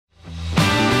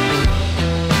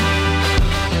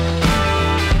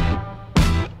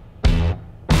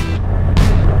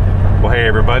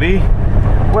everybody,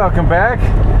 welcome back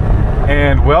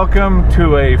and welcome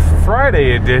to a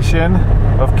Friday edition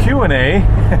of Q&A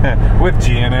with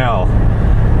GNL.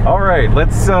 Alright,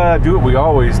 let's do what we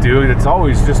always do. It's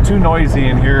always just too noisy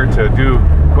in here to do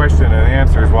question and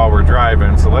answers while we're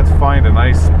driving, so let's find a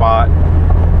nice spot,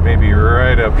 maybe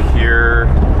right up here.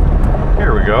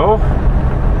 Here we go.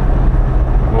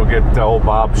 We'll get old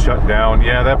Bob shut down.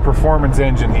 Yeah, that performance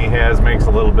engine he has makes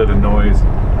a little bit of noise.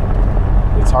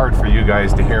 It's hard for you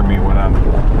guys to hear me when I'm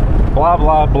blah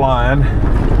blah blahing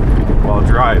while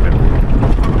driving.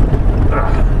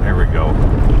 There we go.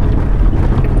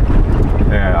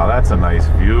 Yeah, that's a nice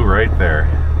view right there.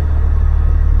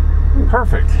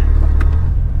 Perfect.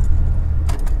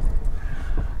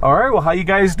 All right, well, how you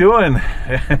guys doing?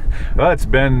 Well, it's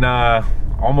been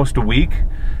almost a week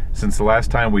since the last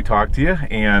time we talked to you,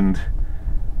 and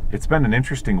it's been an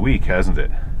interesting week, hasn't it?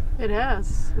 It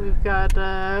has. We've got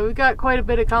quite a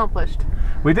bit accomplished.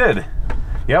 We did.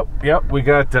 Yep. We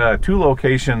got 2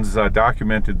 locations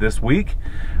documented this week.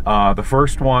 The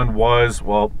first one was,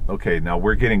 well, okay, now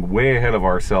we're getting way ahead of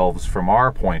ourselves from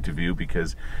our point of view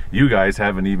because you guys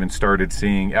haven't even started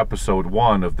seeing episode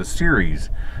 1 of the series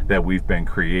that we've been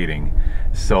creating.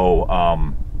 So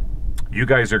you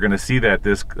guys are going to see that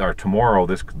tomorrow,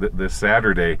 this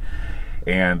Saturday.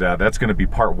 And that's going to be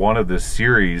part 1 of this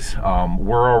series.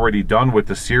 We're already done with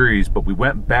the series, but we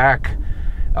went back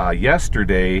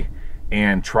yesterday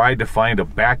and tried to find a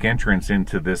back entrance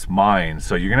into this mine.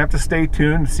 So you're going to have to stay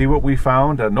tuned to see what we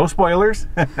found. No spoilers.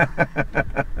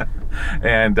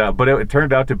 And but it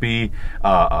turned out to be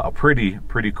a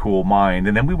pretty cool mine.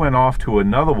 And then we went off to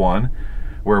another one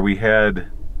where we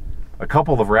had a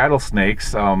couple of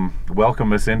rattlesnakes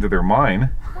welcome us into their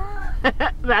mine.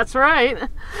 That's right.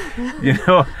 You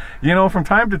know, from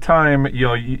time to time,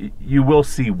 you will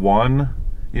see one.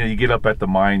 You get up at the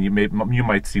mine, you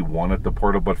might see one at the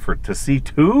portal, but to see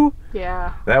 2,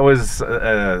 yeah,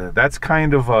 that's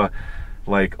kind of a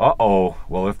like,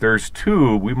 well, if there's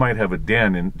 2, we might have a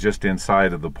den just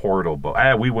inside of the portal.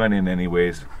 But we went in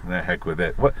anyways. The heck with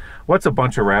it. What's a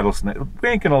bunch of rattlesnakes? We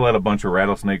ain't gonna let a bunch of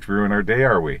rattlesnakes ruin our day,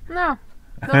 are we? No,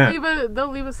 they'll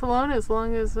leave us alone as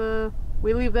long as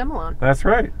we leave them alone. That's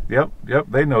right. Yep.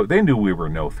 They knew we were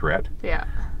no threat. Yeah.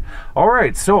 All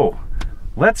right, so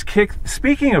let's kick.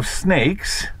 Speaking of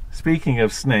snakes,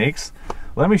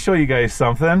 let me show you guys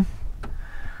something.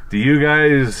 Do you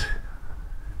guys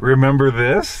remember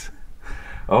this?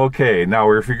 Okay,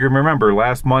 now if you can remember,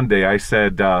 last Monday I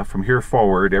said from here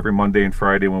forward, every Monday and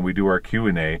Friday when we do our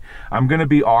Q&A, I'm going to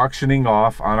be auctioning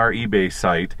off on our eBay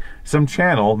site some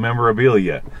channel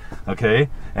memorabilia. Okay,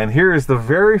 and here is the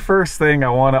very first thing I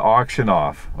want to auction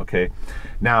off. Okay,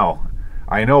 now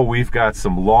I know we've got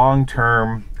some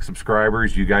long-term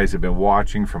subscribers. You guys have been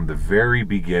watching from the very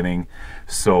beginning.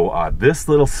 So this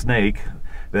little snake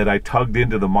that I tugged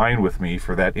into the mine with me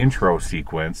for that intro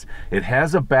sequence, it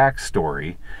has a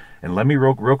backstory. And let me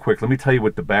real quick, let me tell you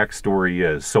what the backstory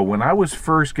is. So when I was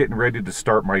first getting ready to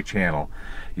start my channel,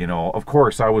 of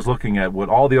course I was looking at what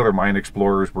all the other mine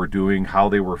explorers were doing, how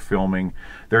they were filming,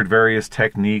 their various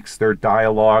techniques, their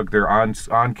dialogue, their on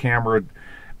camera,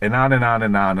 and on and on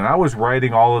and on. And I was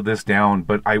writing all of this down,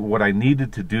 but what I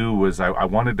needed to do was I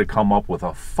wanted to come up with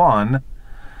a fun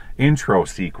intro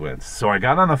sequence. So I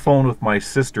got on the phone with my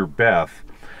sister Beth,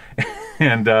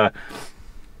 and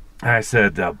I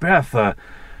said, Beth,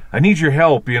 I need your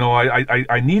help.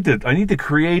 I need to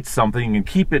create something and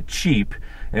keep it cheap.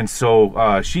 And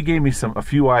so she gave me a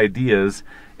few ideas,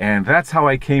 and that's how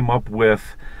I came up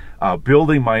with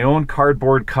building my own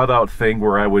cardboard cutout thing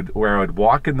where I would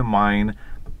walk in the mine,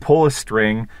 pull a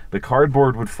string, the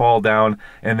cardboard would fall down,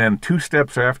 and then 2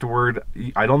 steps afterward,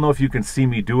 I don't know if you can see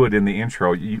me do it in the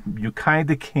intro. You kind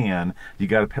of can. You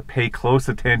got to pay close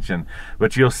attention,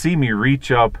 but you'll see me reach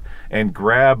up and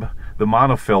grab the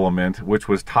monofilament, which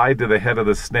was tied to the head of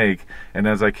the snake, and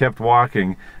as I kept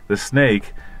walking, the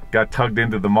snake got tugged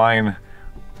into the mine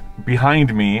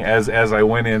behind me as I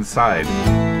went inside.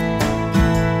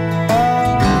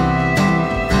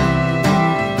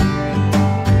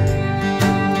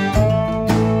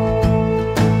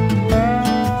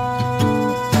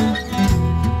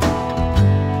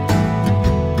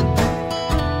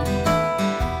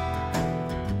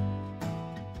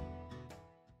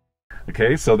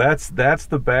 Okay, so that's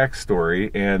the backstory,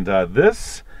 and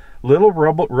this little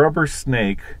rubber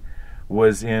snake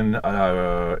was in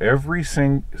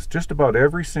just about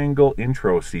every single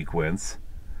intro sequence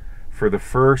for the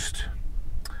first,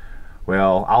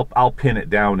 well, I'll pin it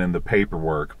down in the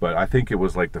paperwork, but I think it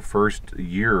was like the first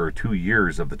year or 2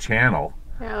 years of the channel.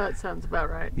 Yeah, that sounds about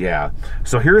right. Yeah.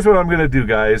 So here's what I'm going to do,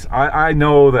 guys. I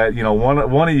know that, you know,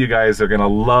 one of you guys are going to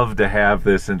love to have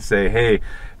this and say, hey,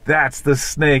 that's the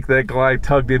snake that Glide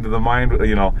tugged into the mine,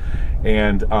 you know.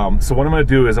 And so what I'm going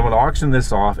to do is I'm going to auction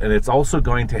this off, and it's also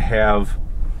going to have,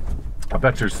 I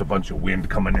bet there's a bunch of wind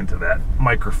coming into that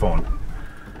microphone.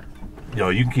 You know,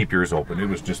 you can keep yours open. It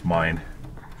was just mine.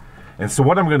 And so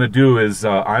what I'm going to do is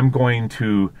I'm going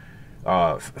to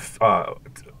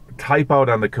type out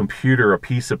on the computer a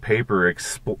piece of paper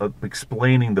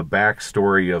explaining the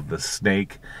backstory of the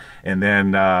snake, and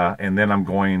then I'm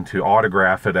going to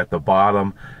autograph it at the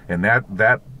bottom, and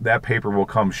that paper will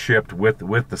come shipped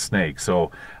with the snake.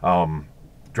 So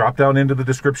drop down into the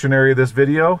description area of this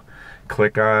video,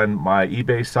 click on my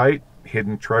eBay site,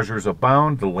 Hidden Treasures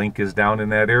Abound. The link is down in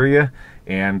that area,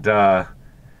 and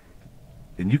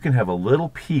you can have a little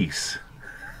piece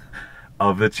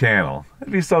of the channel.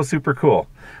 That'd be so super cool.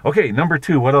 Okay, number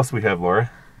 2, what else we have, Laura?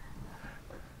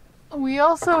 We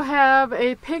also have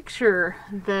a picture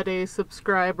that a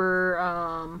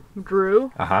subscriber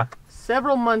drew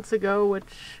several months ago,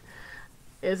 which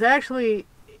is actually,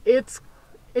 it's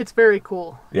very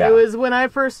cool. Yeah. It was when I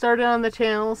first started on the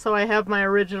channel, so I have my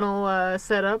original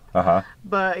setup.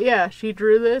 But yeah, she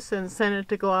drew this and sent it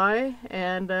to Glide,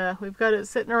 and we've got it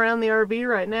sitting around the RV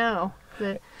right now.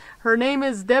 Her name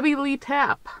is Debbie Lee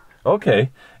Tapp. Okay,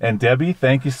 and Debbie,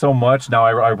 thank you so much. Now,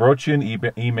 I wrote you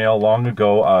an email long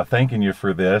ago thanking you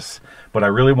for this, but I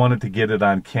really wanted to get it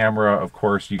on camera. Of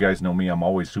course, you guys know me; I'm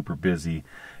always super busy,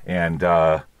 and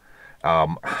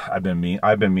I've been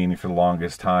meaning for the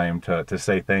longest time to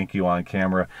say thank you on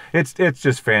camera. It's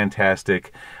just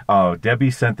fantastic.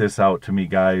 Debbie sent this out to me,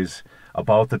 guys,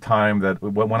 about the time that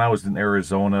when I was in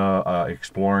Arizona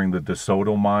exploring the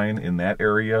DeSoto mine in that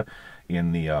area,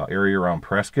 in the area around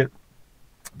Prescott.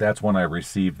 That's when I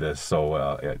received this.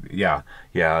 So yeah,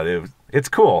 it's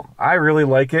cool. I really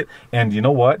like it. And you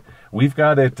know what? We've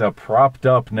got it propped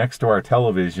up next to our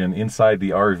television inside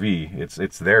the RV.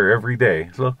 It's there every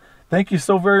day. So thank you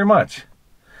so very much.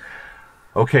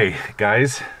 Okay,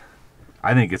 guys,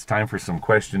 I think it's time for some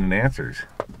question and answers.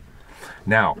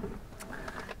 Now,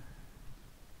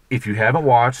 if you haven't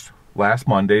watched last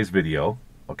Monday's video,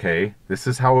 okay, this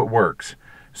is how it works.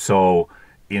 So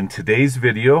in today's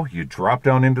video, you drop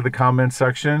down into the comment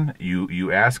section,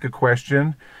 you ask a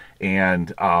question,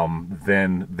 and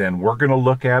then we're going to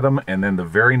look at them, and then the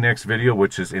very next video,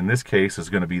 which is in this case is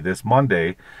going to be this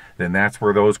Monday, then that's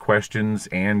where those questions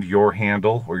and your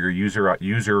handle or your user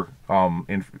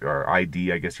or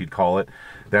ID, I guess you'd call it,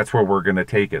 that's where we're going to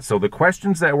take it. So the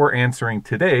questions that we're answering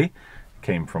today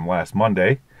came from last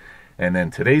Monday. And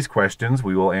then today's questions,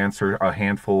 we will answer a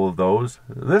handful of those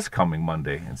this coming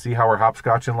Monday. And see how we're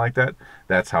hopscotching like that?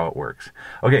 That's how it works.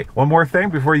 Okay, one more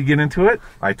thing before you get into it.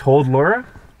 I told Laura,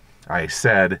 I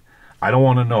said, I don't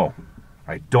want to know.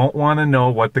 I don't want to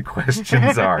know what the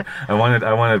questions are. I want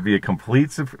to be a complete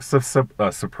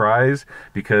surprise,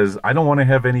 because I don't want to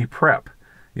have any prep.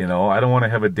 You know, I don't want to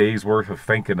have a day's worth of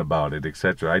thinking about it,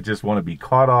 etc. I just want to be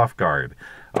caught off guard.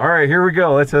 All right, here we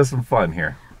go. Let's have some fun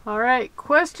here. All right,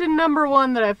 question number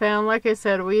 1 that I found. Like I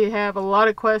said, we have a lot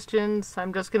of questions.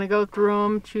 I'm just going to go through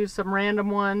them, choose some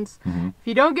random ones. If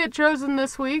you don't get chosen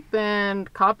this week, then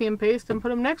copy and paste and put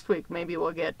them next week. Maybe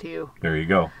we'll get to you. There you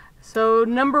go. So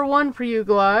number 1 for you,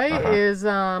 Glide, is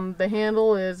the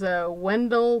handle is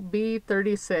Wendell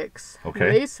B36.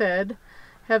 Okay. They said,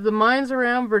 have the mines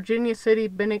around Virginia City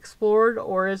been explored,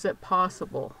 or is it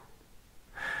possible?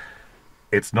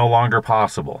 It's no longer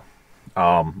possible.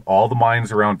 All the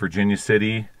mines around Virginia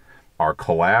City are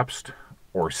collapsed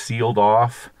or sealed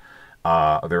off.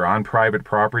 They're on private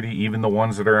property. Even the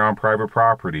ones that are on private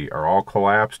property are all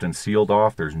collapsed and sealed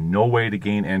off. There's no way to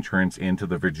gain entrance into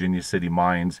the Virginia City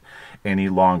mines any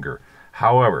longer.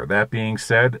 However, that being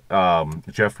said,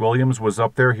 Jeff Williams was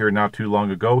up there here not too long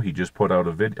ago. He just put out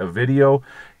a video.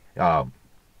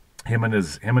 Him and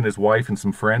his wife and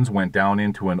some friends went down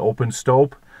into an open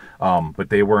stope. But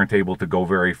they weren't able to go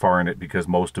very far in it because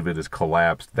most of it is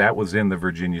collapsed. That was in the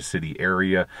Virginia City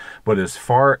area. But as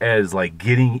far as like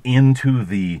getting into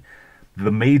the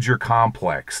major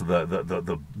complex,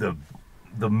 the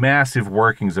massive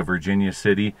workings of Virginia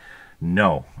City,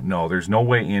 no, there's no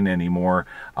way in anymore.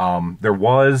 There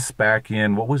was back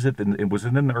in, what was it? Was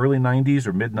it in the early 90s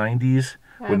or mid 90s?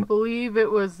 I believe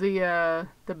it was the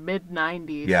mid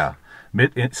 90s. Yeah.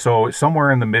 So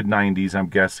somewhere in the mid 90s, I'm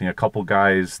guessing, a couple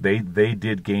guys, they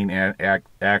did gain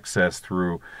access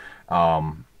through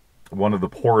one of the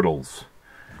portals.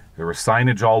 There was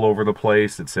signage all over the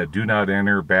place that said do not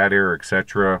enter, bad air,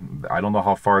 etc. I don't know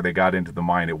how far they got into the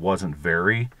mine. It wasn't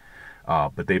very,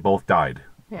 but they both died.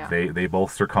 Yeah. They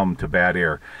both succumb to bad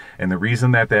air. And the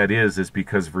reason that is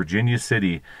because Virginia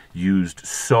City used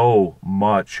so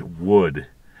much wood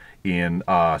in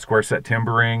square set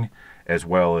timbering, as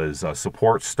well as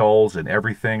support stalls and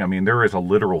everything. I mean, there is a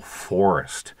literal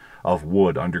forest of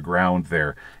wood underground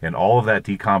there, and all of that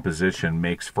decomposition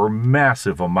makes for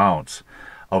massive amounts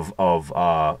of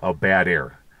bad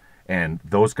air. And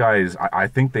those guys, I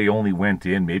think they only went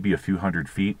in maybe a few hundred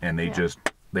feet, and they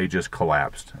just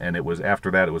collapsed. And it was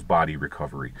after that, it was body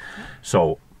recovery.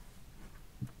 So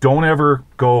don't ever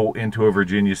go into a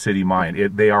Virginia City mine.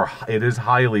 It is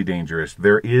highly dangerous.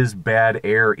 There is bad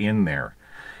air in there,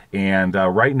 and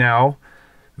right now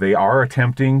they are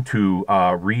attempting to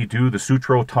redo the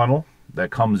Sutro Tunnel that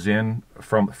comes in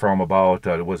from about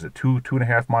was it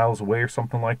 2.5 miles away or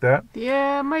something like that?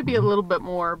 Yeah, it might be a little bit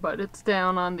more, but it's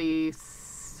down on the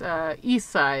east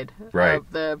side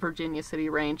of the Virginia City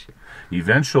range.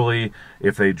 Eventually,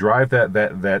 if they drive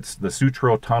that's the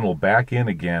Sutro Tunnel back in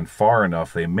again far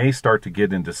enough, they may start to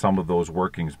get into some of those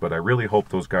workings. But I really hope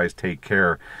those guys take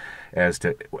care as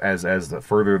the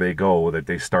further they go, that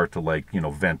they start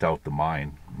to vent out the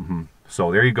mine.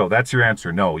 So there you go. That's your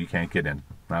answer. No, you can't get in.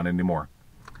 Not anymore.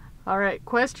 All right.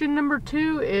 Question number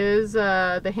 2 is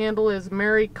the handle is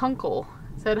Mary Kunkel.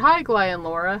 Said, "Hi, Gly and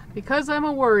Laura. Because I'm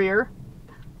a worrier,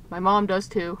 my mom does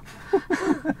too,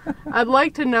 I'd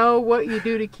like to know what you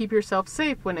do to keep yourself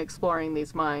safe when exploring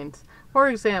these mines. For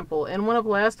example, in one of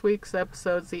last week's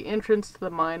episodes, the entrance to the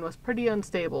mine was pretty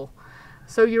unstable,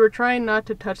 so you were trying not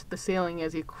to touch the ceiling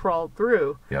as you crawled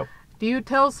through. Yep. Do you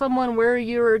tell someone where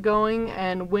you are going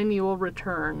and when you will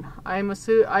return? I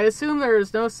assume there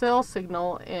is no cell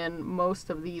signal in most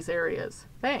of these areas.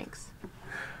 Thanks."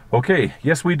 Okay,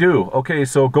 yes we do. Okay,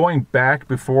 so going back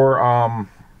before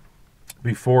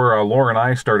Laura and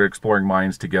I started exploring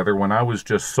mines together, when I was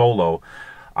just solo,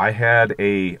 I had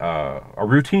a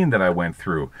routine that I went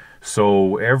through.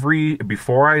 So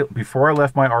before I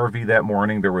left my RV that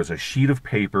morning, there was a sheet of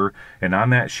paper, and on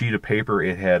that sheet of paper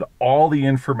it had all the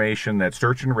information that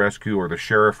search and rescue or the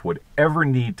sheriff would ever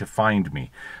need to find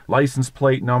me. License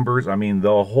plate numbers, I mean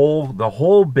the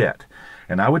whole bit.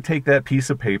 And I would take that piece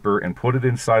of paper and put it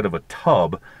inside of a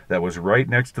tub that was right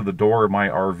next to the door of my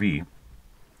RV.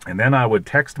 And then I would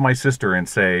text my sister and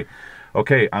say,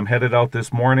 "Okay, I'm headed out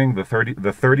this morning. The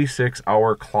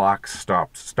 36-hour clock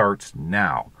starts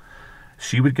now."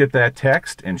 She would get that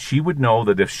text, and she would know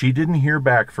that if she didn't hear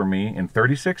back from me in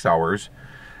 36 hours,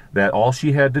 that all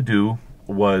she had to do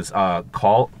was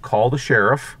call the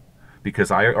sheriff,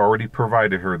 because I already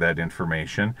provided her that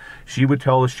information. She would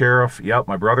tell the sheriff, "Yep,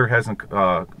 my brother hasn't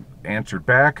answered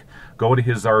back. Go to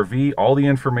his RV. All the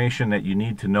information that you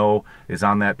need to know is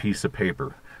on that piece of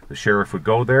paper." The sheriff would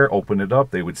go there, open it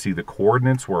up. They would see the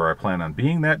coordinates where I plan on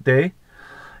being that day.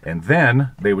 And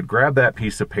then they would grab that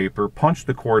piece of paper, punch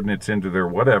the coordinates into their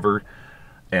whatever,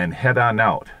 and head on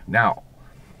out. Now,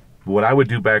 what I would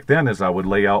do back then is I would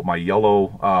lay out my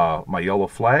yellow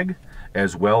flag,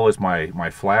 as well as my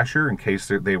flasher, in case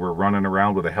they were running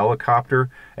around with a helicopter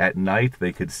at night.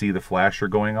 They could see the flasher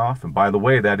going off. And by the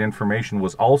way, that information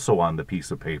was also on the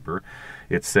piece of paper.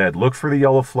 It said, look for the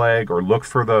yellow flag, or look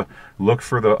for the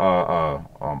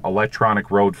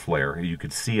electronic road flare. You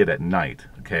could see it at night.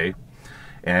 Okay.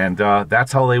 And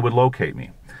that's how they would locate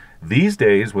me. These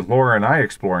days, with Laura and I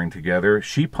exploring together,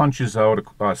 she punches out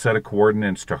a set of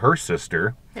coordinates to her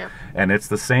sister, and it's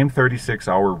the same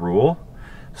 36-hour rule.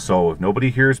 So if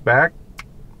nobody hears back,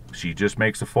 she just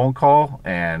makes a phone call,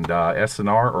 and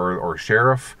SNR or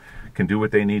sheriff can do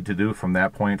what they need to do from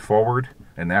that point forward,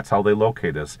 and that's how they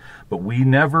locate us. But we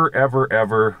never, ever,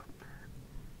 ever...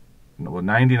 Well,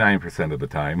 99% of the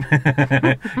time.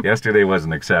 Yesterday was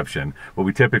an exception, but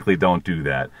we typically don't do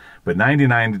that. But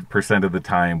 99% of the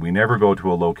time, we never go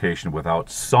to a location without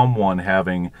someone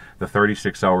having the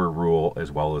 36-hour rule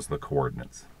as well as the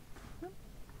coordinates.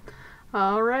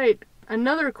 All right.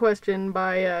 Another question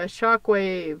by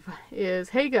Shockwave is,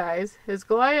 "Hey guys, has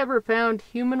Gly ever found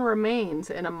human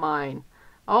remains in a mine?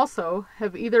 Also,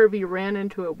 have either of you ran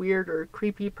into a weird or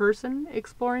creepy person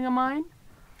exploring a mine?"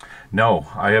 No,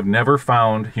 I have never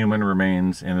found human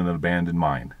remains in an abandoned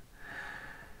mine.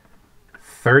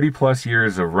 30 plus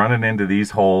years of running into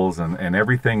these holes and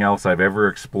everything else I've ever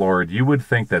explored, you would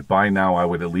think that by now I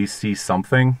would at least see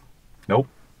something. Nope.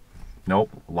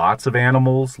 Nope. Lots of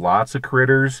animals, lots of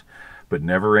critters, but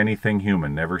never anything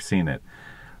human. Never seen it.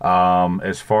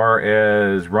 As far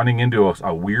as running into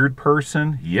a weird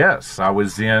person, yes. I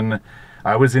was in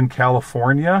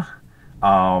California,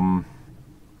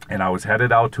 and I was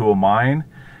headed out to a mine,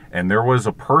 and there was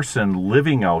a person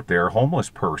living out there, homeless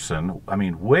person, I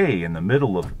mean, way in the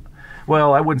middle of...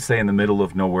 Well, I wouldn't say in the middle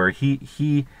of nowhere.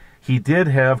 He did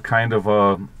have kind of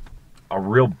a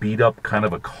real beat up kind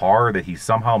of a car that he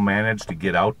somehow managed to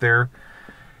get out there,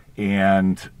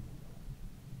 and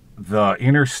the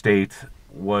interstate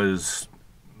was,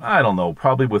 I don't know,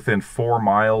 probably within 4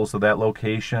 miles of that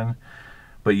location.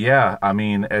 But yeah, I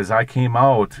mean, as I came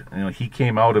out, he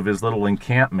came out of his little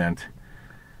encampment,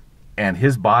 and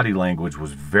his body language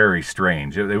was very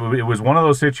strange. It was one of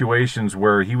those situations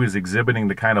where he was exhibiting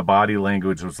the kind of body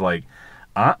language was like,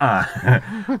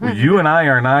 you and I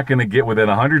are not going to get within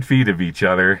 100 feet of each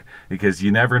other, because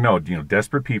you never know.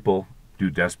 Desperate people do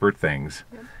desperate things.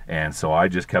 Yep. And so I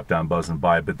just kept on buzzing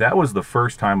by. But that was the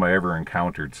first time I ever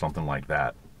encountered something like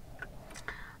that.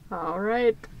 All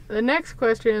right. The next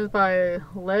question is by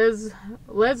Les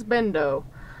Bendo.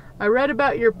 I read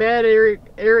about your bad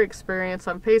air experience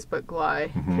on Facebook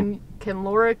Live. Mm-hmm. Can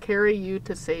Laura carry you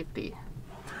to safety?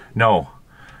 No.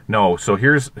 So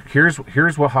here's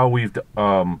how we've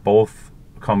both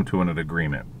come to an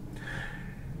agreement.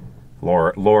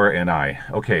 Laura and I.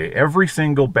 Okay, every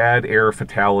single bad air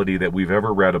fatality that we've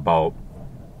ever read about,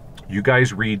 you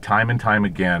guys read time and time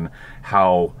again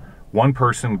how one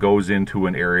person goes into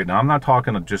an area. Now I'm not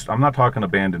talking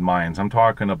abandoned mines. I'm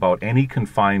talking about any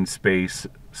confined space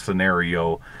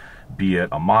scenario, be it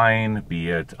a mine,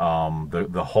 be it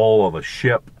the hull of a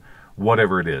ship,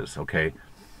 whatever it is, okay?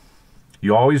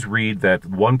 You always read that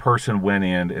one person went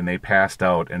in and they passed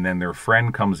out, and then their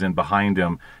friend comes in behind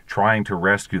them trying to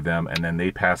rescue them, and then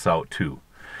they pass out too.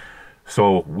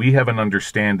 So we have an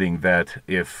understanding that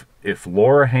if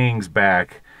Laura hangs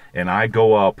back and I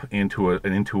go up into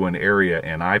an area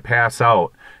and I pass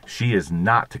out, she is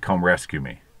not to come rescue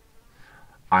me.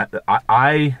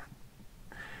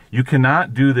 You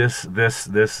cannot do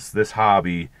this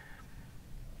hobby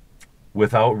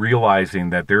without realizing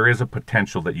that there is a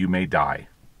potential that you may die.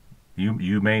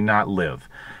 You may not live.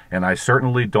 And I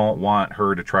certainly don't want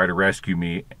her to try to rescue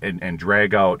me and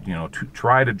drag out,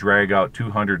 try to drag out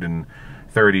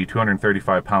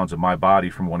 235 pounds of my body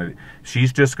from one of the,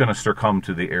 she's just going to succumb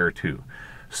to the air too.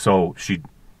 So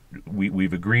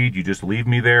we've agreed, you just leave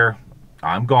me there.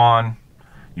 I'm gone.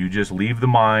 You just leave the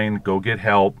mine, go get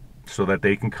help so that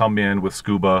they can come in with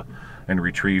scuba and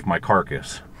retrieve my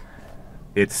carcass.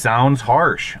 It sounds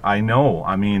harsh, I know.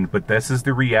 I mean, but this is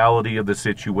the reality of the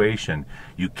situation.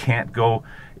 You can't go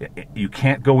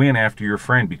in after your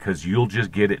friend, because you'll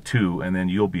just get it too, and then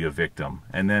you'll be a victim.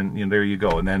 And then there you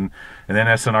go. And then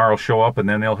SNR will show up, and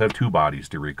then they'll have 2 bodies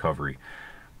to recovery.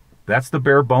 That's the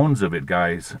bare bones of it,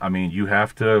 guys. I mean, you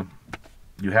have to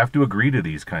agree to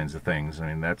these kinds of things.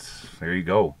 I mean, there you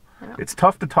go. Yeah. It's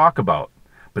tough to talk about,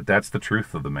 but that's the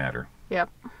truth of the matter. Yep.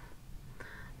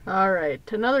 All right,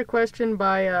 another question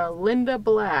by Linda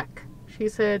Black. She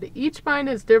said, each mine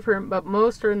is different, but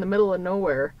most are in the middle of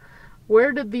nowhere.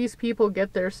 Where did these people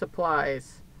get their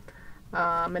supplies?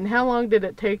 And how long did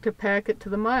it take to pack it to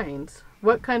the mines?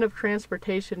 What kind of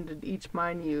transportation did each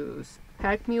mine use?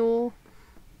 Pack mule?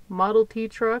 Model T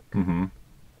truck? Mm-hmm.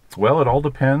 Well, it all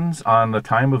depends on the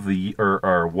time of the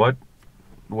or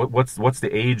what's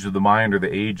the age of the mine or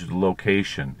the age of the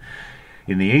location.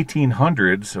 In the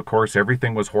 1800s, of course,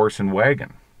 everything was horse and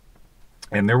wagon.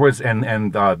 And there was,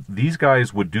 these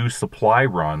guys would do supply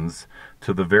runs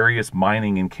to the various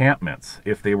mining encampments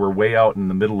if they were way out in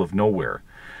the middle of nowhere.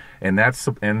 And that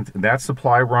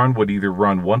supply run would either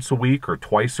run once a week or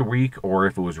twice a week, or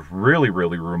if it was really,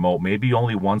 really remote, maybe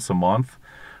only once a month.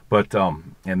 But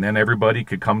and then everybody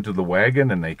could come to the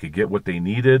wagon and they could get what they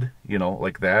needed,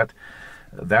 like that.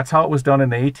 That's how it was done in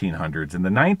the 1800s. In the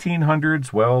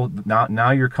 1900s, well,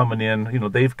 now you're coming in,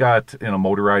 they've got,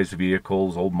 motorized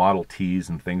vehicles, old Model Ts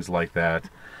and things like that.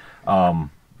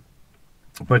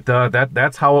 But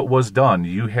that's how it was done.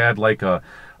 You had like a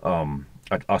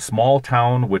small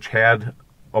town which had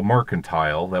a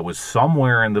mercantile that was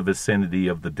somewhere in the vicinity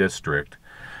of the district.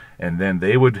 And then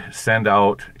they would send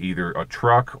out either a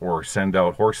truck or send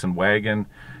out horse and wagon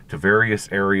to various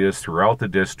areas throughout the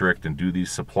district and do these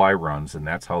supply runs, and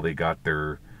that's how they got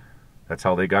their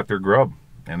grub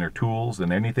and their tools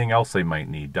and anything else they might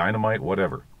need, dynamite,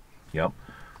 whatever. Yep.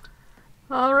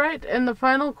 All right, and the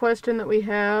final question that we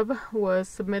have was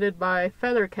submitted by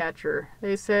Feathercatcher.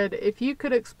 They said, if you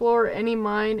could explore any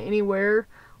mine anywhere,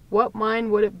 what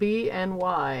mine would it be and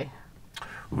why?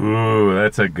 Ooh,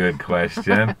 that's a good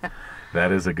question.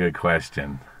 That is a good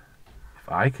question.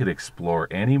 I could explore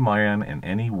any mine and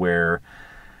anywhere.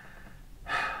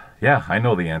 Yeah, I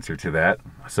know the answer to that.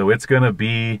 So it's going to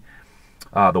be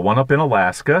the one up in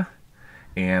Alaska.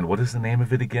 And what is the name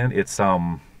of it again? It's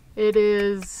part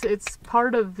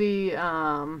of the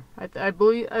I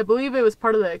believe it was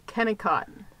part of the Kennecott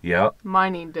Yep.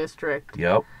 mining district.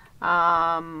 Yep.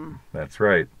 That's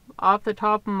right. Off the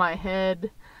top of my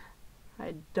head,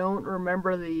 I don't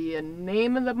remember the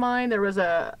name of the mine. There was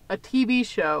a TV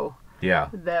show. Yeah.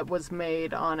 That was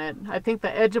made on it. I think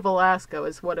the Edge of Alaska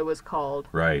is what it was called.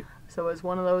 Right. So it was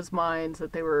one of those mines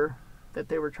that they were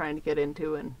trying to get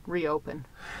into and reopen.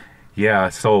 Yeah,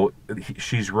 so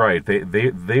she's right.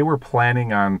 They were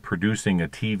planning on producing a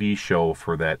TV show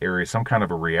for that area, some kind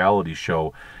of a reality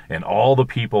show, and all the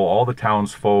people, all the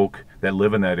townsfolk that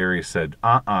live in that area said,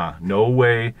 no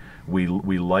way. We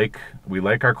like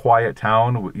our quiet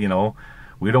town, you know.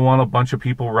 We don't want a bunch of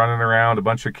people running around, a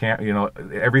bunch of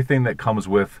everything that comes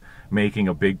with making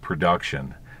a big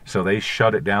production. So they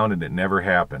shut it down, and it never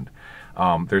happened.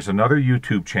 There's another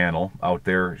YouTube channel out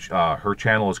there. Her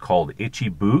channel is called Itchy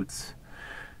Boots.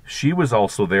 She was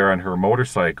also there on her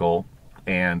motorcycle,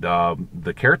 and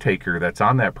the caretaker that's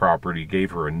on that property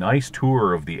gave her a nice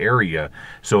tour of the area.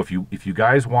 So if you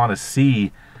guys want to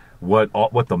see what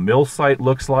the mill site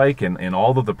looks like and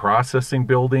all of the processing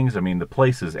buildings, I mean, the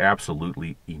place is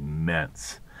absolutely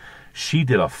immense. She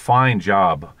did a fine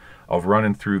job of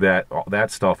running through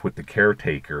that stuff with the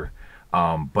caretaker,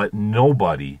 but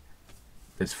nobody,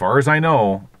 as far as I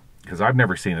know, because I've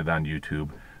never seen it on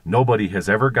YouTube, nobody has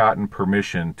ever gotten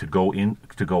permission to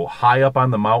go high up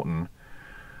on the mountain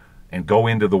and go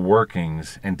into the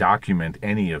workings and document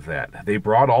any of that. They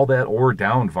brought all that ore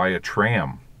down via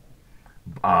tram.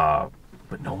 But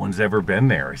no one's ever been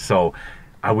there. So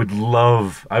I would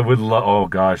love, oh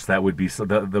gosh, that would be, so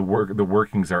the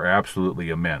workings are absolutely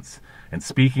immense. And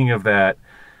speaking of that,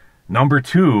 number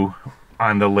 2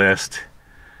 on the list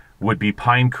would be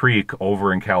Pine Creek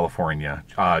over in California,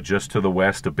 just to the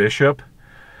west of Bishop,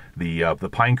 the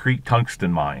Pine Creek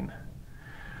tungsten mine.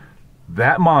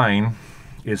 That mine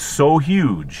is so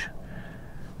huge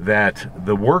that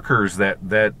the workers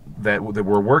that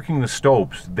were working the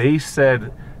stopes, they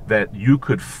said that you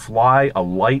could fly a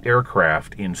light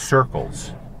aircraft in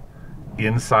circles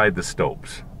inside the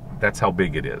stopes. That's how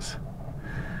big it is.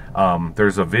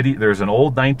 There's an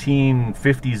old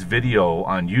 1950s video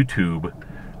on YouTube.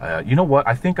 You know what?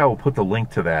 I think I will put the link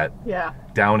to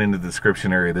that down in the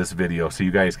description area of this video so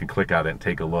you guys can click on it and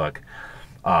take a look.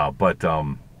 But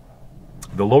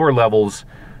the lower levels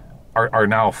are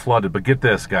now flooded. But get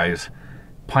this, guys.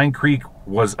 Pine Creek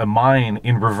was a mine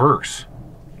in reverse.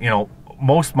 You know,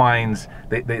 most mines,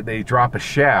 they drop a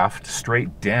shaft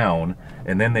straight down,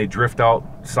 and then they drift out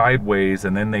sideways,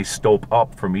 and then they stope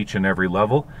up from each and every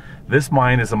level. This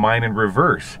mine is a mine in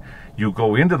reverse. You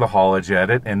go into the haulage at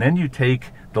it, and then you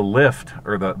take the lift,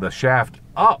 or the shaft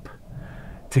up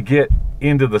to get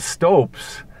into the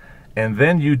stopes, and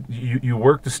then you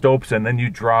work the stopes, and then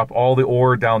you drop all the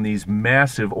ore down these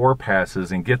massive ore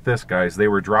passes. And get this, guys, they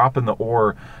were dropping the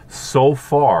ore so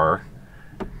far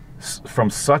from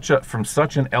such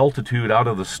an altitude out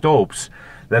of the stopes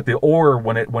that the ore,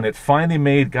 when it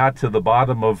finally got to the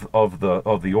bottom of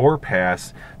the ore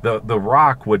pass, the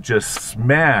rock would just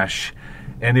smash,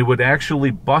 and it would actually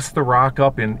bust the rock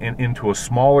up into a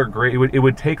smaller grade. It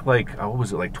would take like, what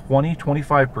was it, like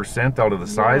 20-25% out of the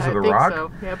size of the rock?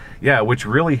 So. Yep. Yeah, which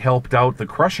really helped out the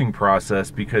crushing process,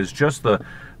 because just the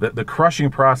crushing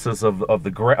process of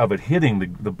it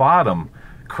hitting the bottom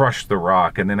crushed the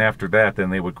rock, and then after that, then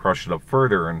they would crush it up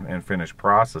further and finish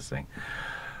processing.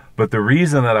 But the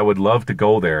reason that I would love to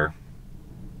go there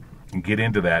and get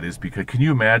into that is because, can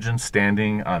you imagine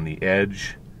standing on the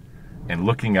edge and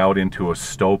looking out into a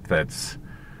stope that's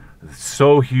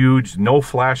so huge, no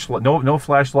flashlight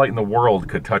in the world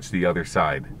could touch the other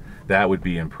side? That would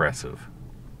be impressive.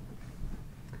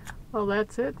 Well,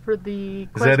 that's it for the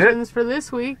questions for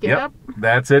this week. Yep.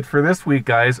 That's it for this week,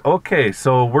 guys. Okay,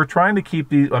 so we're trying to keep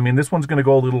these, I mean, this one's going to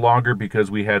go a little longer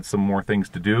because we had some more things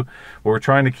to do, but we're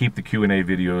trying to keep the Q&A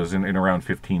videos in around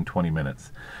 15-20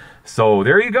 minutes. So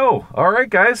there you go. All right,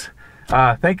 guys.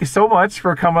 Thank you so much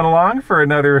for coming along for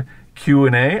another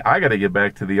Q&A. I got to get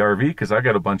back to the RV because I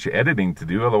got a bunch of editing to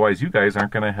do. Otherwise, you guys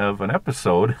aren't going to have an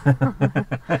episode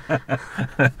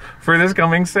for this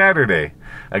coming Saturday.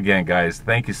 Again, guys,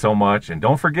 thank you so much. And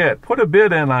don't forget, put a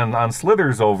bid in on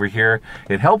Slithers over here.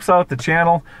 It helps out the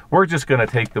channel. We're just going to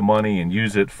take the money and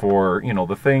use it for, you know,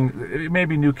 the thing,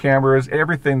 maybe new cameras,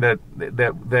 everything that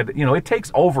you know, it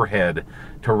takes overhead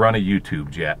to run a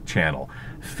YouTube channel.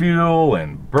 Fuel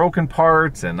and broken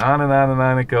parts and on and on and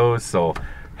on it goes. So,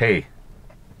 hey,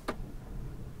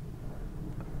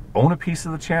 own a piece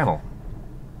of the channel.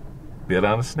 Bid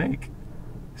on a snake.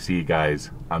 See you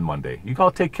guys on Monday. You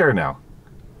all take care now.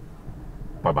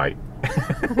 Bye-bye.